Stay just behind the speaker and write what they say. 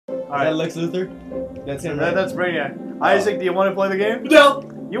Alright. Lex Luthor? That's him, right? That's Brainiac. Isaac, do you want to play the game? No.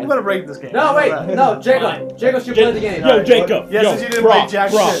 You want to break this game. No, wait. No, Jacob. Jacob should play the game. Yo, Jacob. Yeah, since you didn't break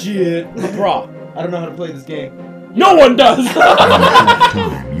jack shit. Bro, I don't know how to play this game. No one does!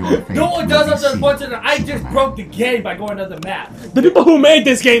 No one does up to the point that I just broke the game by going to the map. The people who made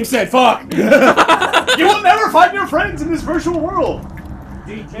this game said, fuck! You will never find your friends in this virtual world!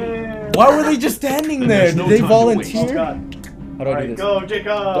 Why were they just standing there? Did they volunteer? How do I do this? Go,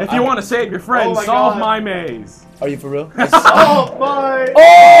 Jacob! If you want to save your friends, solve my maze. Are you for real? Solve my...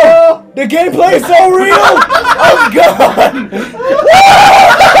 Oh! The gameplay is so real! Oh god!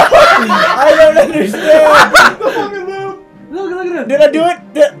 I don't understand! The fucking loop! Look at him. Did I do it?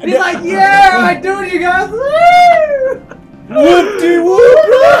 He's like, yeah, I do it, you guys. Whoop-de-whoop!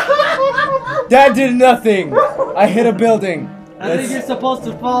 That did nothing. I hit a building. I think you're supposed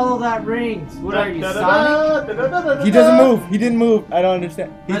to follow that ring. What are you, Sonic? He doesn't move. He didn't move. I don't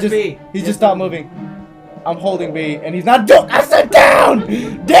understand. He B. just stopped moving. I'm holding B, and he's not doing. I said down.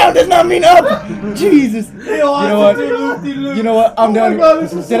 Down does not mean up. Jesus. You know what? You know what? I'm done.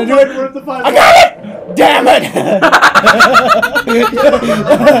 Did I do it? I got it. Damn it!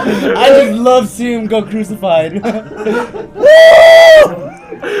 I just love seeing him go crucified.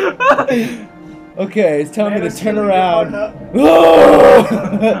 Okay, it's telling me to turn around.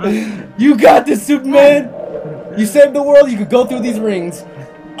 You got this, Superman! You saved the world, you could go through these rings.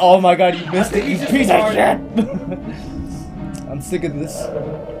 Oh my god, you missed it, you piece of shit! I'm sick of this.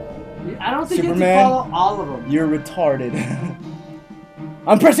 I don't think Superman, you have to follow all of them. You're retarded.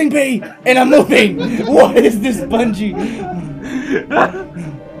 I'm pressing B, and I'm moving! What is this bungee?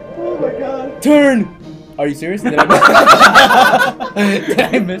 Oh my god. Turn! Are you serious? Did I miss? Did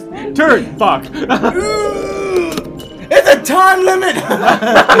I miss? Turn! Fuck! It's a time limit!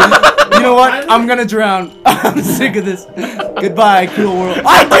 You know what? I'm gonna drown. I'm sick of this. Goodbye, cruel world.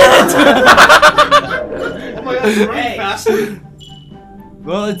 I did it! Oh my god, it's running faster.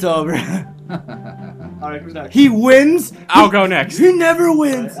 Well, it's over. Alright, who's next? He wins? I'll go next. He never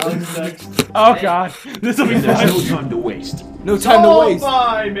wins! Alex next. Oh god. This will be fun. There's no time to waste. No time to waste.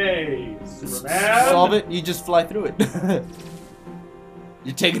 Solve my maze. Superman. Solve it, you just fly through it.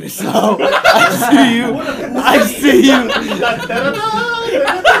 You're taking it slow. I see you. I see you.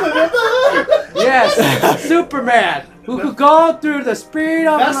 Yes, Superman, who could go through the speed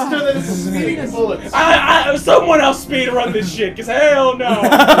of Faster than speeding bullets. Someone else speedrun this shit, cause hell no.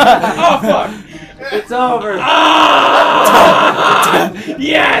 Oh fuck. It's over. Ah!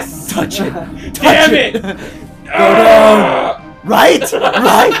 Yes! Touch it. Damn it! Go down. Right?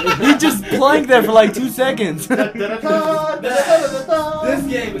 Right? He just planked there for like 2 seconds. This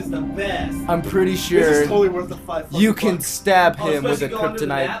game is the best. I'm pretty This is sure totally worth the $5. you can stab him with a especially going to the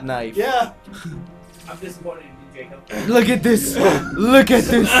kryptonite map? knife. Yeah. I'm disappointed in you, Jacob. Look at this. Look at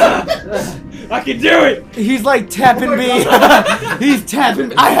this. I can do it! He's like tapping me. He's tapping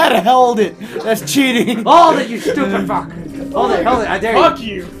me. I had to hold it. That's cheating. Hold it, you stupid fuck. Hold it, I dare you. Fuck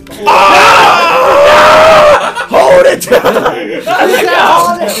you! Hold it. Let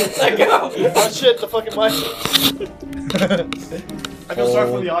go! Oh shit, the fucking mic. I feel sorry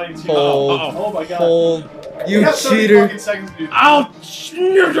for the audience here. Hold. Oh my god. Hold. You We have 30 cheater. fucking seconds, dude. Ow!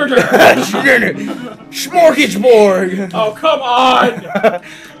 Smorgasbord. Oh, come on!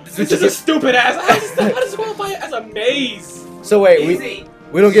 This is a stupid ass. How does it qualify as a maze? So wait, Easy.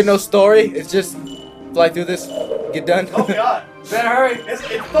 we don't get no story. It's just fly through this, get done. Oh god. Better hurry.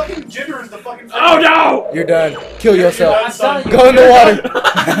 It fucking jitters the fucking. Oh no! You're done. Kill yourself. I'm telling you. Go in the water.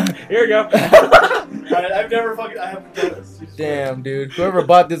 Here we go. Alright, I've never fucking. I haven't done this. Damn, dude. Whoever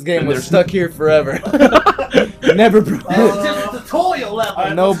bought this game was stuck here forever. Never This is just a tutorial level.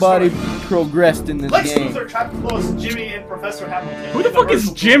 Alright, Nobody let's start. progressed in this Lex game. Luthor, Trapped Close, Jimmy, and Professor Hamilton. Who the fuck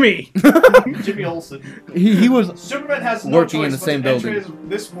is Jimmy? Jimmy Olsen. He was Superman has no working choice in the but same to enter building.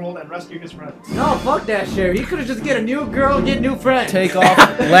 this world and rescue his friends. No, fuck that shit. He could have just get a new girl and get new friends. take off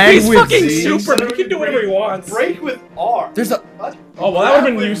land He's with fucking Z. super. He can do whatever he wants. Break with R. There's a. What? Oh well, that would have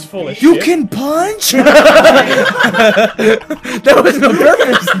been With useful as B. You shit. can punch. That was no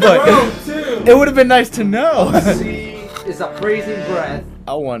purpose, but it would have been nice to know. C. Is a freezing breath.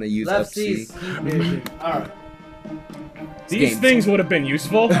 I want to use Left up C. C's heat vision. Alright. These Games. things would have been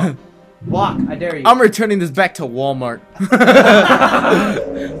useful. Walk, I dare you. I'm returning this back to Walmart.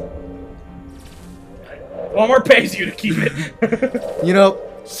 Walmart pays you to keep it. You know,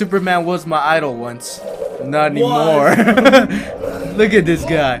 Superman was my idol once. Not anymore. Look at this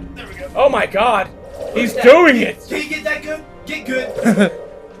guy. Oh my god, he's doing it. Can you get that good? Get good.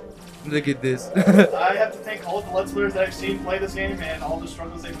 Look at this. I have to thank all the Let's Players that I've seen play this game and all the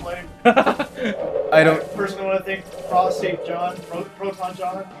struggles they played. I don't. Personally want to thank Prostate John, Proton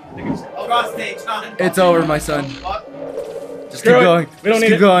John. I think it's Prostate John. It's over, my son. Just Screw keep it. going. We don't Just need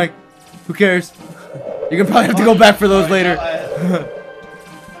keep it. going. Who cares? You're gonna probably have to go back for those later.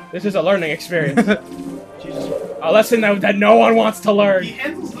 This is a learning experience. Jesus. A lesson that no one wants to learn. He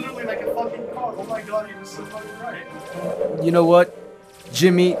handles literally like a fucking car. Oh my god, he was so fucking right. You know what?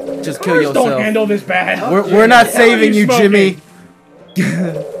 Jimmy, just kill Cars yourself. don't handle this bad. We're not What saving are you, smoking? Jimmy.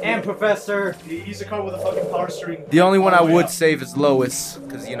 And Professor. He's a car with a fucking power steering. The only one I all the way would up. save is Lois,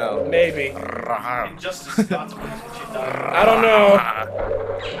 because you know. Maybe. Injustice is God's when she died. I don't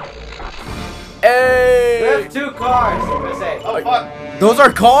know. We Hey! have 2 cars. I'm gonna say. Oh fuck. Those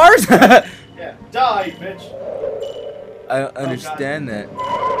are cars? Yeah. Die, bitch. I don't understand that.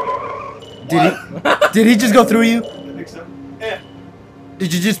 Did he just go through you? I think so. Yeah.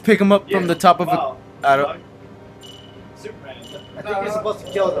 Did you just pick him up from the top of wow. a? I don't. Superman. I think you're supposed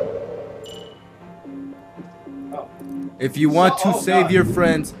to kill them. Oh. If you want to Oh, save God. your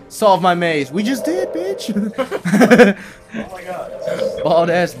friends, solve my maze. We just did, bitch. Oh my god. Bald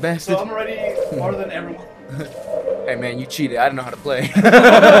ass bastard. So I'm already smarter than everyone. Hey man, you cheated. I didn't know how to play.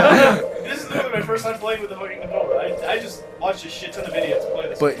 This is literally my first time playing with the fucking controller. I just watched a shit ton of idiots play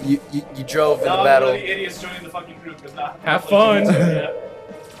this. But you drove in now the I'm battle. one of the idiots joining the fucking group because not. Have fun. Yeah.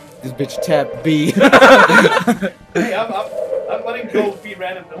 This bitch tapped B. Hey, I'm letting go be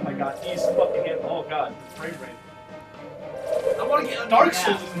random. Oh my god, he's fucking him. Oh god, the frame rate. I want to get under Dark the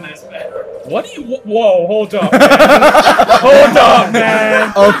Souls map. isn't this bad. What do you? Whoa! Hold up. Man. Hold up,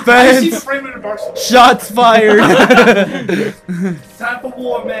 man. I see the Offense. frame rate of Dark Souls. Shots fired. It's time for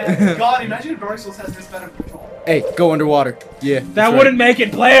war, man. God, imagine if Dark Souls has this better control. Hey, go underwater. Yeah. That that's wouldn't make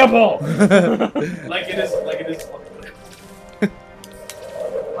it playable. Like it is.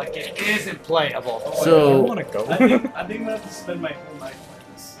 Like it isn't playable. Oh my So- I want to go. God. I think I'm gonna have to spend my whole night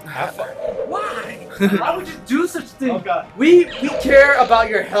playing this. Have fun. Why? Why would you do such Oh things? god. We care about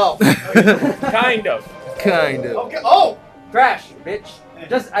your health. Kind of. Kind of. Okay. Oh. Crash, bitch.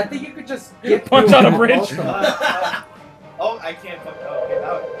 Just I think you could just get Punch through on a it. bridge. Oh, I can't. Okay,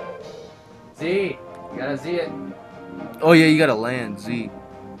 now. Z, you gotta Z it. Oh yeah, you gotta land. Z.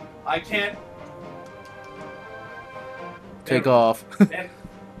 I can't. Take off.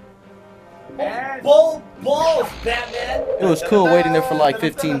 And Balls, Batman. It was cool waiting there for like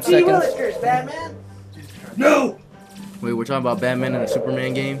 15 seconds. Batman. No. Wait, we're talking about Batman and the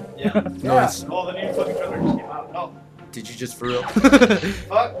Superman game? yeah. No, it's, Oh, the new fucking trailer just came out. Oh, did you just for real?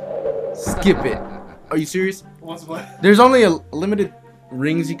 fuck. Skip it. Are you serious? Once more. There's only a limited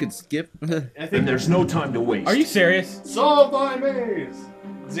rings you could skip. I Then think there's no time to waste. Are you serious? solve my maze.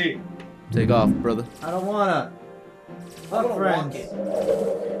 Z. Take off, brother. I don't wanna. Fuck Walk friends.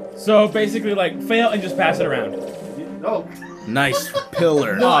 it. So basically, like, fail and just pass it around. Oh. Nice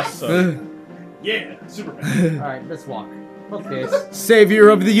pillar. Awesome. Yeah. Superman. Alright, let's walk. Fuck this. Savior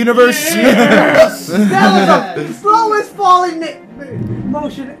of the universe. That was the slowest falling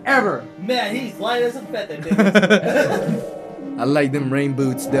motion ever. Man, he's light as a feather. Nigga. I like them rain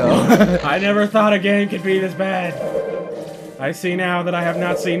boots though. I never thought a game could be this bad. I see now that I have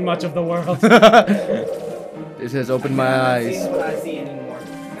not seen much of the world. This has opened my I'm not eyes. seeing what I see anymore.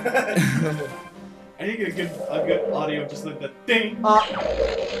 I need to get a good audio, just like the ding.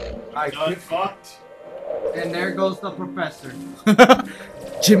 I Done fucked. And there goes the professor.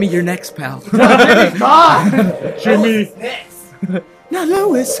 Jimmy, you're next, pal. God! Jimmy. Who's next? Not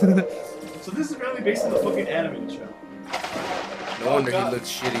Lois. So this is really based on the fucking animated show. No wonder he God. looks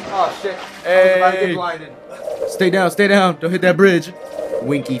shitty. Oh shit. I was about to Hey. get blinded. Stay down, stay down. Don't hit that bridge.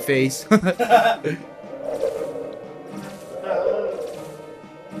 Winky face.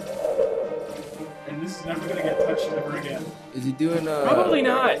 And this is never gonna get touched ever again. Is he doing Probably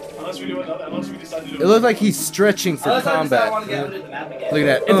not. Unless we do another, unless we decide to do It looks like he's stretching for Unless I decide I combat. want to get Look under the map again. at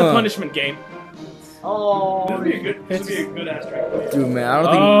that. It's a punishment game. Oh, This would be a good, this would be a good ass track. Dude, man, I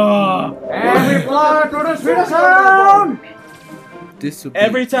don't think Oh. and we fly through the street of sound! this would be.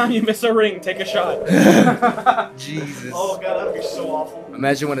 Every time you miss a ring, take a shot. Jesus. Oh god, that'd be so awful.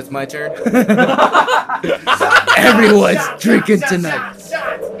 Imagine when it's my turn. Everyone's drinking tonight.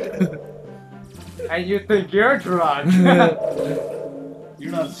 And you think you're drunk.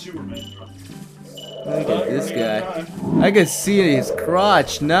 You're not Superman, bro. Look at this guy. I can see his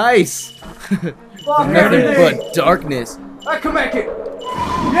crotch. Nice. Fuck Nothing everything! but darkness. I can make it!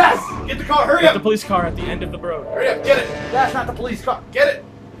 Yes! Get the car, hurry Get the up! police car at the end of the road. Hurry up, get it! That's not the police car. Get it!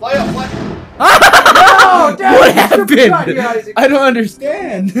 Fly up, fly. No! Damn, What you shot you, happened? Isaac. I don't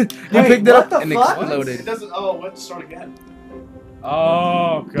understand. You Wait, picked it what up the and fuck? It exploded. doesn't, oh, what? Start again.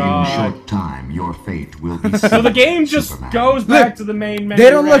 Oh In god. short time, your fate will be So sealed, the game just Superman. goes back to the main menu. They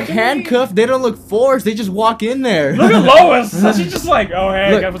don't look randomly? handcuffed. They don't look forced. They just walk in there. Look at Lois. She's just like, oh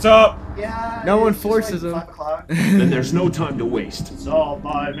hey, Look. guys, what's up? Yeah. No one it's just forces like him. 5 o'clock. Then there's no time to waste. Solve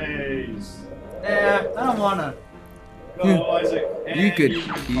my maze. Yeah, I don't wanna. Go, Isaac. You And could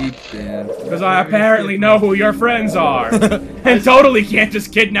keep them. Because I apparently know who your friends are. And totally can't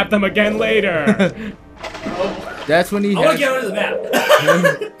just kidnap them again later. That's when he I want to has. get onto the map.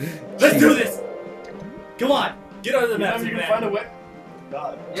 Let's do this. Come on, get onto the map. You can Superman. find a way.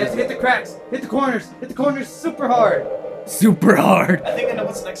 God. Yes, hit the cracks. Hit the corners. Hit the corners super hard. Super hard. I think I know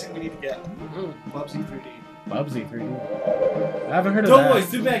what's the next thing we need to get. Bubsy 3D. Bubsy 3D. I haven't heard of Don't that. worry,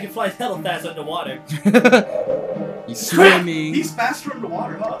 Superman can fly hella fast underwater. He's swimming. He's faster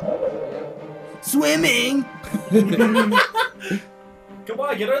underwater, huh? Swimming. Come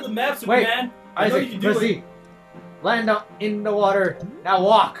on, get onto the map, Wait, Superman. I know you Isaac, can do press it. Z. Land up in the water. Now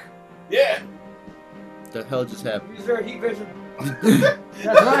walk. Yeah. The hell just happened? Use your heat vision. That's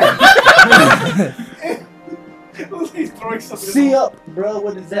right. He's throwing something. See up, bro.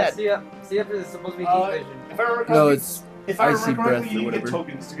 What is that? See up. See up is supposed to be heat vision. If I remember No, correctly, it's. if I icy remember breath correctly, or you get whatever.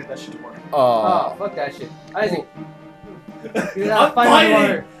 tokens to get that shit to work. Oh, Oh. fuck that shit. Isaac. You're I'm not fighting fighting.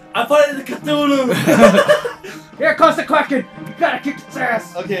 water. I'm fighting the Cthulhu. Here comes the Kraken. You gotta kick its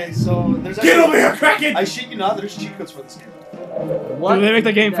ass. Okay, so there's Get over here, Kraken. I shit you not, there's cheat codes for this game. What? Do they make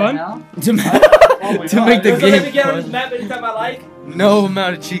the game fun? To, ma- Oh my to God. make the So let me game get on this fun. map anytime I like. No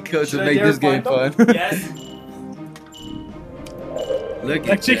amount of cheat codes Should would I make dare this game find fun. Yes. Look Like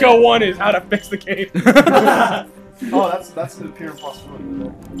at Chico 1 is how to fix the game. Oh, that's an appearance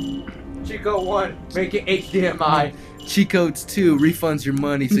possibility. Chico 1. Make it HDMI. Cheat codes 2 refunds your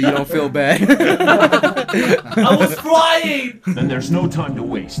money so you don't feel bad. I was flying. Then there's no time to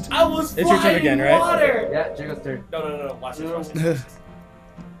waste. I was It's your flying turn again, in right? water. Yeah, Chico's turn. No. Watch this. Watch this.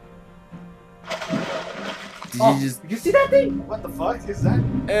 Did Oh, you just? you see that thing? What the fuck is that?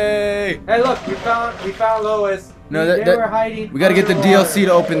 Hey! Hey, look, we found Lois. No, they that- were hiding. We gotta get the underwater. DLC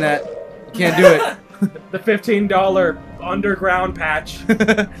to open that. You can't do it. The $15 underground patch.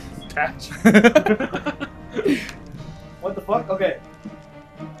 What the fuck? Okay.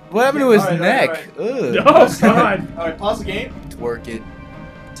 What happened to his Alright, neck? alright, Ugh. Oh god. Alright, pause the game. Twerk it.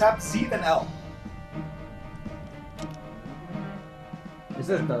 Tap Z, then L. It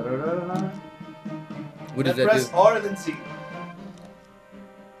says da-da-da-da-da. What does Then that press do? R, then Z.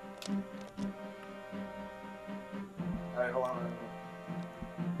 Alright, hold on.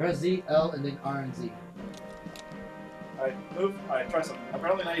 Press Z, L, and then R and Z. Alright, move. Alright, try something.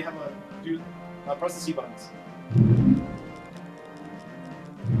 Apparently now you have a... press the C buttons.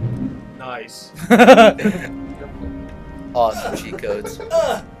 Nice. Awesome cheat codes.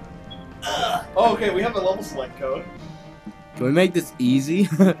 Oh, okay, we have a level select code. Can we make this easy?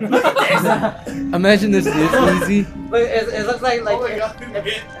 Imagine this easy. Look, it looks like Oh my god.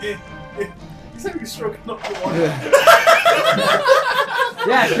 He's having a stroke in the water.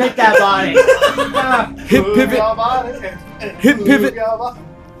 yeah, shake that body. Hip pivot. Hip pivot.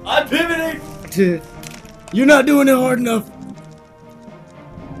 I'm pivoting. You're not doing it hard enough.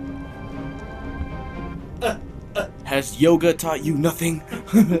 Has yoga taught you nothing?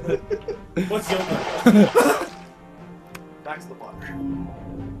 What's yoga? Back to the water.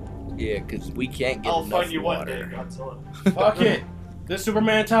 Yeah, because we can't get I'll enough find you one day, water. Godzilla. Fuck it. This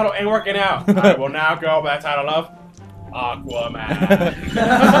Superman title ain't working out. I will now go by the title of Aquaman.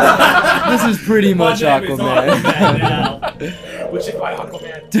 This is pretty My much name is Aquaman. now. Which is why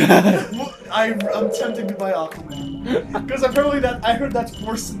Aquaman. I'm tempted to buy Aquaman. Because apparently I heard that's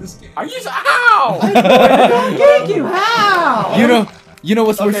worse in this game. Are you? Ow! Thank you. How? You know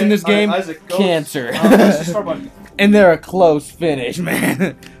what's worse in this alright, game? Isaac, go. Cancer. Press the start button. And they're a close finish,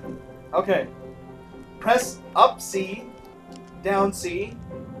 man. Okay. Press up C, down C,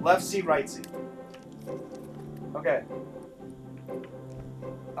 left C, right C. Okay.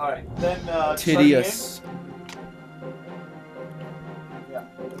 Alright, then start the game. Tedious. Yeah.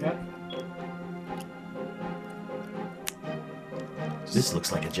 Okay. This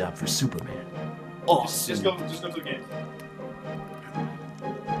looks like a job for Superman. Just go to the game.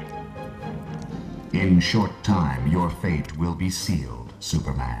 In short time, your fate will be sealed,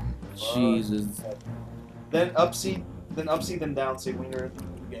 Superman. Jesus. Then up C, then down C when you're in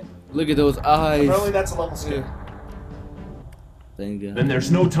the game. Look at those eyes. Apparently that's a level skip. Thank God. Then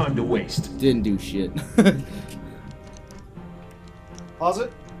there's no time to waste. Didn't do shit. Pause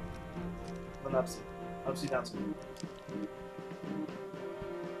it. Then up C. Up C, down C.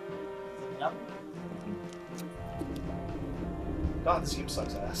 Yep. God, this game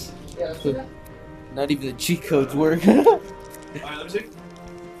sucks ass. Yeah, let's do that. Not even the cheat codes work. Alright, let me see.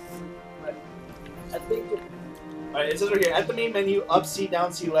 I think it... Alright, it says right here, at the main menu, up C,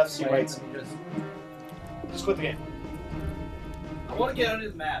 down C, left C, right C. Just quit the game. I want to get on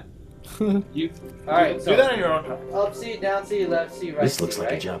his map. Alright, Do so that on your own time. up C, down C, left C, right This C, looks like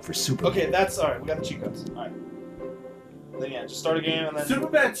right? a job for Superman. Okay, that's alright, we got the cheat codes. Alright. Then yeah, just start a game and then...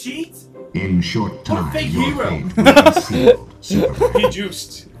 Superman cheats? In short time, fake your hero. fate will be sealed, Superman. He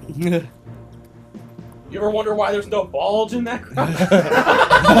juiced. You ever wonder why there's no bulge in that crowd?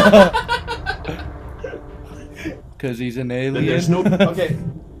 Cause he's an Then alien. there's no. Okay.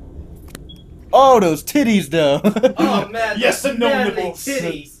 Oh, those titties though. Oh man. Yes, and no manly nipples.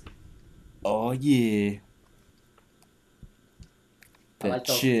 titties. Oh yeah. I That like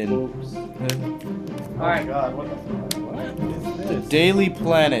those chin. boobs. Oh Alright. god, what the fuck? What is The this? Daily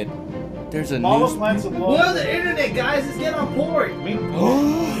Planet. There's a Mama news. plants of Well, love. the internet, guys, is getting on board. We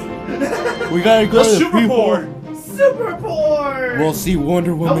gotta go The to the super people. board. Super bored. We'll see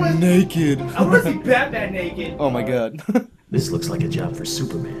Wonder Woman wanna- naked. I want to see Batman naked. Oh my god. This looks like a job for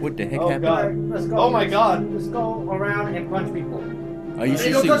Superman. What the heck Oh happened? god. Alright, let's go. Oh my god. Let's go around and punch people. Are you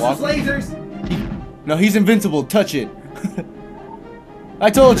Hey, don't seriously touch those walking? lasers. No, he's invincible. Touch it. I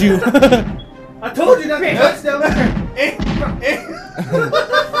told you. I told you not to touch them.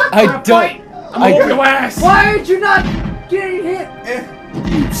 I don't. I'm over I. your ass! Why aren't you not getting hit?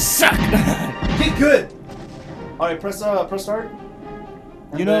 You suck. Get good. Alright, press start.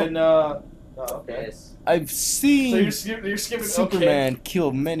 And You know- then, oh, okay. Yes. I've So seen you're skipping Superman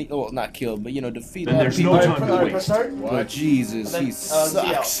kill many. Oh, not kill, but you know, defeat a Then lot of there's no people. time to Alright, waste. press start. But Jesus, And he then, Z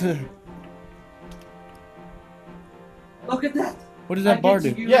out. sucks. Look at that. What does I that bar get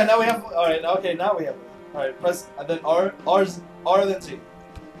do? to use- Yeah, now we have. Alright, okay, now we have. Alright, press. And then R, then Z.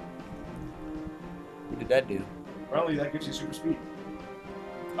 What did that do? Apparently that gives you super speed.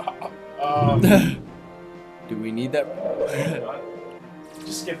 Do we need that?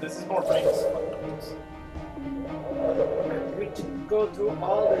 Just skip this. This is more frames. We can go through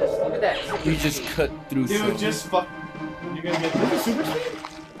all this. Look at that. We just cut through. Dude, some. just fuck. You're gonna get this is super speed?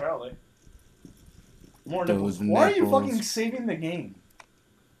 Apparently. More nipples. Those Why are you nipples. fucking saving the game?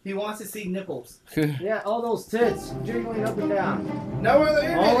 He wants to see nipples. Yeah, all those tits jiggling up and down. Now we're on the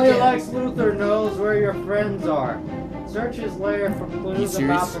internet Only again. Lex Luthor knows where your friends are. Search his lair for You clues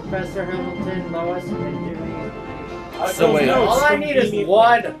about serious? Professor Hamilton, Lois, and Jimmy. So wait. All I need is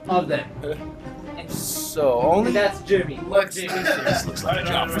one of them. So And only. that's Jimmy. Look, Jimmy. This looks like a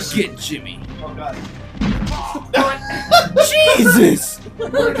job for Superman. Get Jimmy. Oh god. Jesus!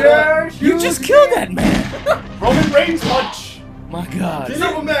 Murder, You shoot, just killed that man. Roman Reigns punch! My God.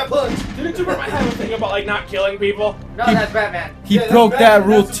 Superman punch. Didn't Superman have a thing about like not killing people? No, that's Batman. He Yeah, that's broke Batman, that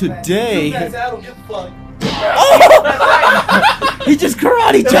rule that's Superman. today. Superman's out, don't give a fuck. He just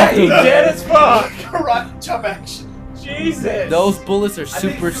karate chopped He him. dead as fuck! Karate chop action. Jesus! Those bullets are I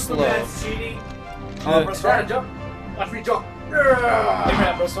think super slow. Superman's cheating. Press Try start. to jump. Watch me jump.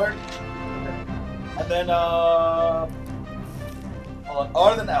 Abraham, press start. And then, hold on.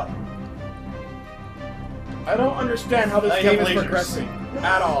 R, then L. I don't understand how this I game have is lasers. progressing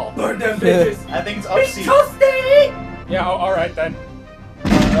at all. Burn them bitches. I think it's up C. Yeah, alright then.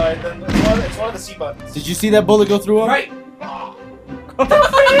 Alright, then it's one of the C buttons. Did you see that bullet go through him? Right.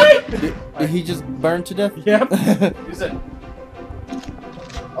 Did he just burn to death? Yep. Use it.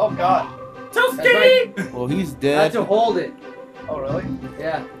 Oh god. Toasty. Well, he's Had dead. to hold it. Oh really?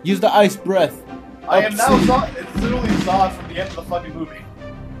 Yeah. Use the ice breath. I am Up now C. Zod. It's literally Zod from the end of the fucking movie.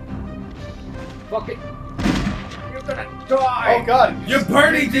 Fuck it. You're gonna die. Oh god. You're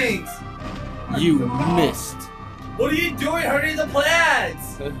burning things. You missed. What are you doing hurting the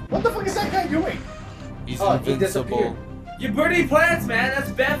plants? What the fuck is that guy doing? He's Oh, he invincible. You're burning plants, man. That's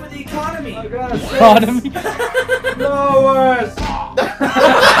bad for the economy. I got a Economy? No worse.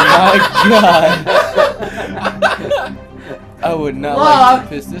 My God. I would not like Lock. to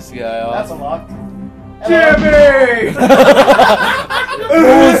piss this guy off. That's a lot. Jimmy.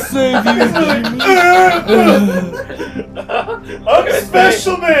 We'll save you, I'm a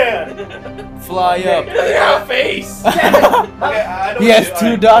special man! Fly up. Look at your face! Okay, I don't He has do- 2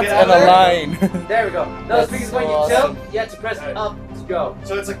 alright, dots get out and of a there. line. There we go. Those That's things so when you awesome. tilt, you have to press Alright. up to go.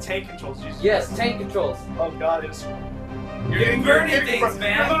 So it's like tank controls. Jesus Yes, Christ. tank controls. Oh god, it's. You're burning things,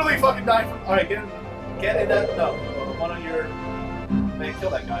 man. You're literally fucking dying from. Alright, get in that. No, the one on your. Man, kill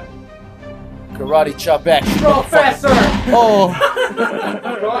that guy. Karate chop action. Professor. Oh,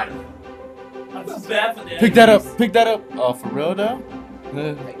 Right. That's bad for the pick that up. enemies. Pick that up. Oh, for real though? I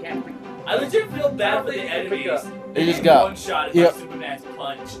can't. I legit feel bad for the enemies. They just got- one shot yep. by Superman's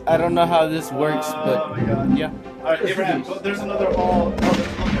punch. I don't know how this works, Oh but my god. yeah. Alright, Abraham, there's another hall. Oh, there's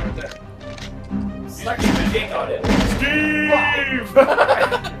one right there. Suck your dick on it. Steve!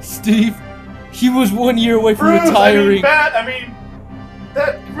 Steve, he was 1 year away from Bruce, retiring. I mean,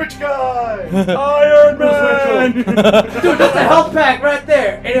 that rich guy. Iron Man! Dude, that's a health pack right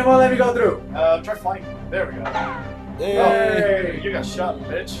there, and it won't let me go through. Try flying. There we go. Hey. Hey, you got shot,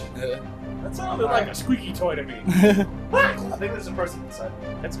 bitch. That sounded like a squeaky toy to me. I think there's a person inside.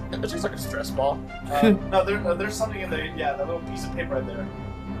 It's just like a stress ball. No, there's something in there. Yeah, that little piece of paper right there.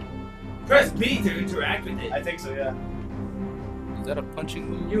 Press B to interact with it. I think so, yeah. Is that a punching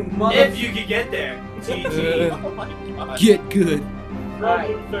move? You mother. If you can get there. GG. Oh my god. Get good. From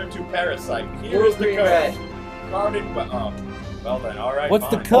Luther to Parasite. Here is the Blue, green, code. red. Guarded, well then, alright. What's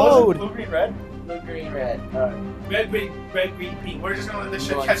the fine. code? Blue, green, red? Blue, green, red. Alright. Red, green, pink. We're just gonna let this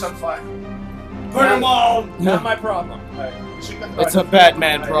shit catch on fire. Burn them all. Not my problem. Alright. Shoot the It's a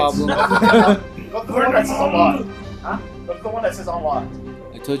Batman problem. Go to the one that says unlocked. Huh? Go to the one that says unlocked.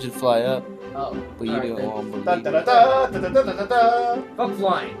 I told you to fly up, Oh. but you Alright, didn't want to Da believe da it. da da da da da da da. fuck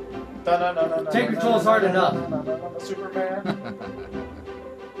flying. Da da da da da. Take control's hard enough. Superman.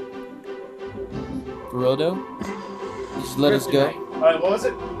 Geraldo, just let us go. Alright, what was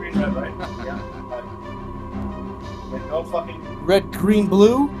it? Blue, green, red, right? Yeah. Wait, no fucking Red, green,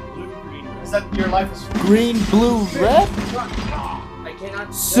 blue? blue, green. Is that your life is free? Green, blue, red? I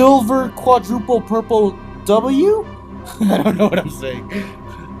cannot. Silver, quadruple, purple, W? I don't know what I'm saying.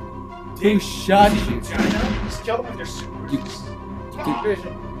 Who shot you? Just kill them with your super. You-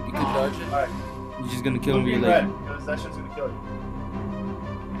 Vision. You can dodge it? Alright. You're just gonna kill Blue, me green, later. red. Because that shit's gonna kill you.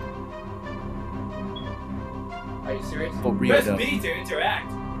 Are you serious? For real Press though. B to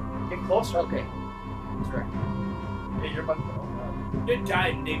interact. Get closer. Okay. That's right. Yeah, you're about to go. You're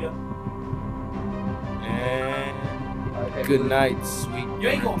dying, nigga. And Okay. good night, sweet. You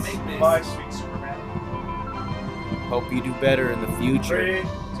ain't gonna prince. make this. Bye, sweet Superman. Hope you do better in the future.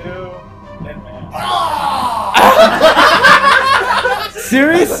 3, 2, and man.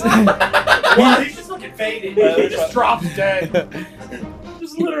 Serious? Wow, he's just fucking faded. He just drops dead.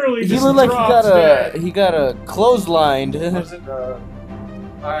 Just literally He just looked like drops dead. he got a clotheslined. What is it?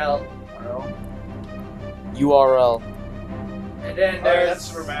 Alright. URL. And then Alright, there's. that's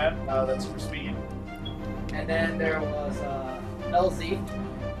Superman. That's Super Speed. And then there was LZ.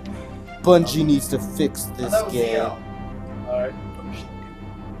 Bungie needs to fix Oh, this that was game. Neo. Alright.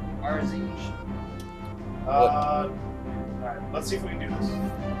 RZ. Alright, let's see if we can do this.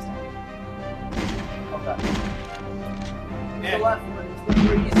 Okay. The And left one is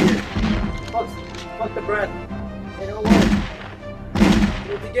pretty easier. Fuck the breath. They don't work.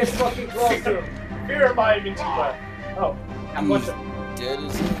 You need to get fucking close to him. here am I into left. Oh. Now punch him. Dead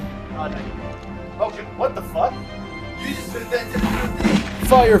as Oh, no. Okay, what the fuck? You just invented a new thing.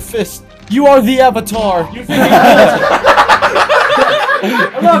 Fire Fist. You are the Avatar. You think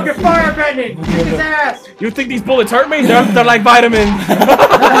Look, you're firebending! Kick his ass! you think these bullets hurt me? They're like vitamins.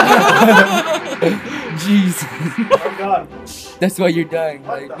 Jeez. Oh god. That's why you're dying,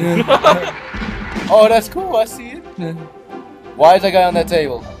 What right? the Oh, that's cool. I see it. Why is that guy on that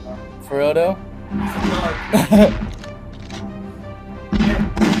table? Frodo?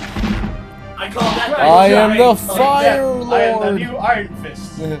 I call that guy I am the giant. Fire I am the Lord. new Iron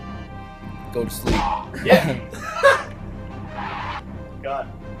Fist. Go to sleep. Yeah. God.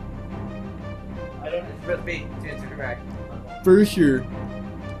 I don't. Press B to interact. For sure.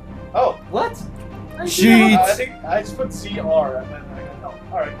 Oh. What? Cheat. I think I just put CR and then I got no.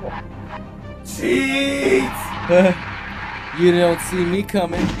 Alright, cool. Cheats. You don't see me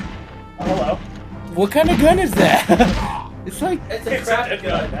coming. Hello. What kind of gun is that? It's like It's a crap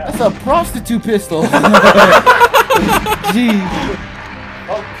gun. that's a prostitute pistol. Jeez.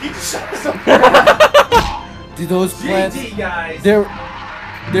 Oh, he just shot us up. Do those plants? GG, guys. They're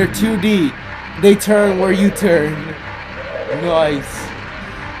 2D. They turn where you turn. Nice.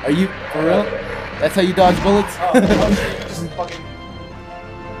 Are you for real? That's how you dodge bullets? Oh, just fucking.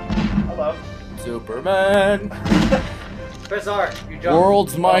 Hello. Superman. Press R. You jump.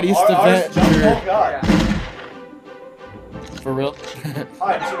 World's mightiest Ours jump. adventure. Oh god. Yeah. For real?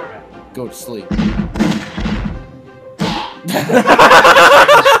 Hi, I'm Superman. Go to sleep.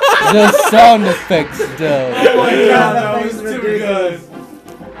 The sound effects, though. Oh my god, that was too good.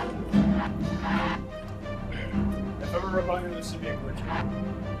 If ever recording this should be a glitch.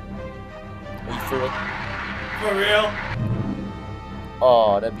 Are you for real? For real?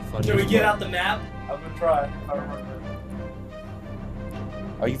 Oh, that'd be funny. Can we get out the map? I'm gonna try. If I remember.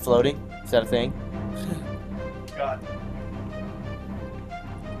 Are you floating? Is that a thing? God.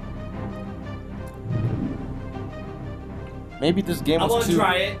 Maybe this game I want to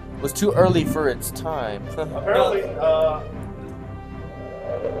try it. was too early for its time. Apparently,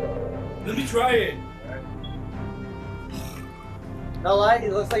 Let me try it. No lie,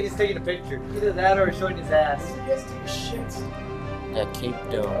 it looks like he's taking a picture. Either that or he's showing his ass. He has to take a shit. That cape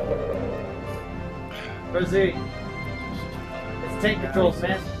dough. Proceed. It's tank controls,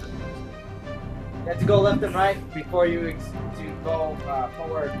 man. You have to go left and right before you to go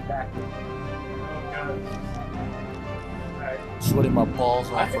forward and back. Oh god. Alright. Sweating my balls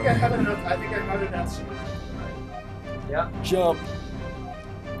off. I think I have enough. I think I have enough super. Yeah. Jump.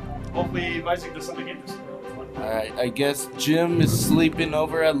 Hopefully, Isaac does something interesting. Alright, I guess Jim is sleeping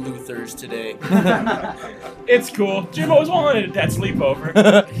over at Luther's today. It's cool. Jim always wanted that sleepover.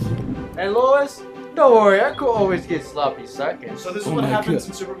 Hey, Lois. Don't worry, I could always get sloppy seconds. So this is Oh what my happens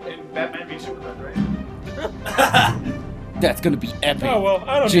God. in Batman v Superman, right? That's gonna be epic. Oh well,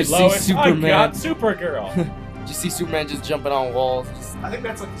 I don't need Just see Lois. Superman. I got Supergirl. You see Superman just jumping on walls, just I think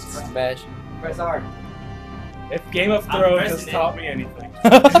that's like the smash. Press R. If Game of I'm Thrones has president. taught me anything,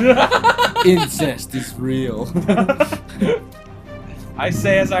 Incest is real. I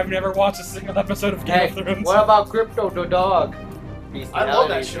say as I've never watched a single episode of Game Hey, of Thrones. what about Crypto the dog? I love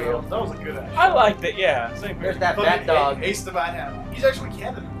that show. That was a good action. I liked it, yeah. Same here. There's that Fucking bat dog. Ace the Bat Hat. He's actually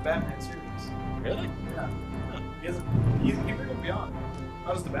canon in the Batman series. Really? Yeah. He brings him beyond.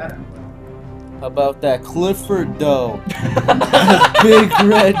 How does the Bat Hat play? How about that Clifford dough? Big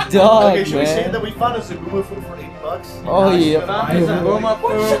red dog, Okay, should we say man. that we found a Zaguma food for $80? Oh, yeah. Found me some Goma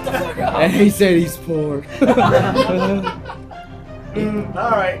food. And he said he's poor.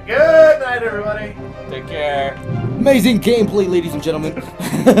 Alright, good night, everybody. Take care. Amazing gameplay, ladies and gentlemen.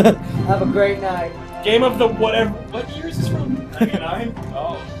 Have a great night. Game of the whatever. What year is this from? 99?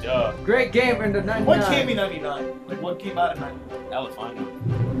 Oh, duh. Great game in the 99. What came in 99? Like, what came out in 99? Hell if I know.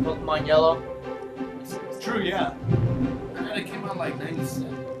 Pokemon Yellow. True, yeah. I thought it came out like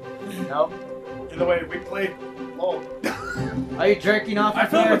 97. Nope. Either way, we played. Oh. Are you jerking off? I up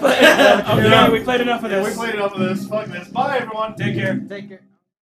feel there? we played. Okay, we played enough of Yeah, this. we played enough of this. Fuck this. Bye, everyone. Take care. Take care.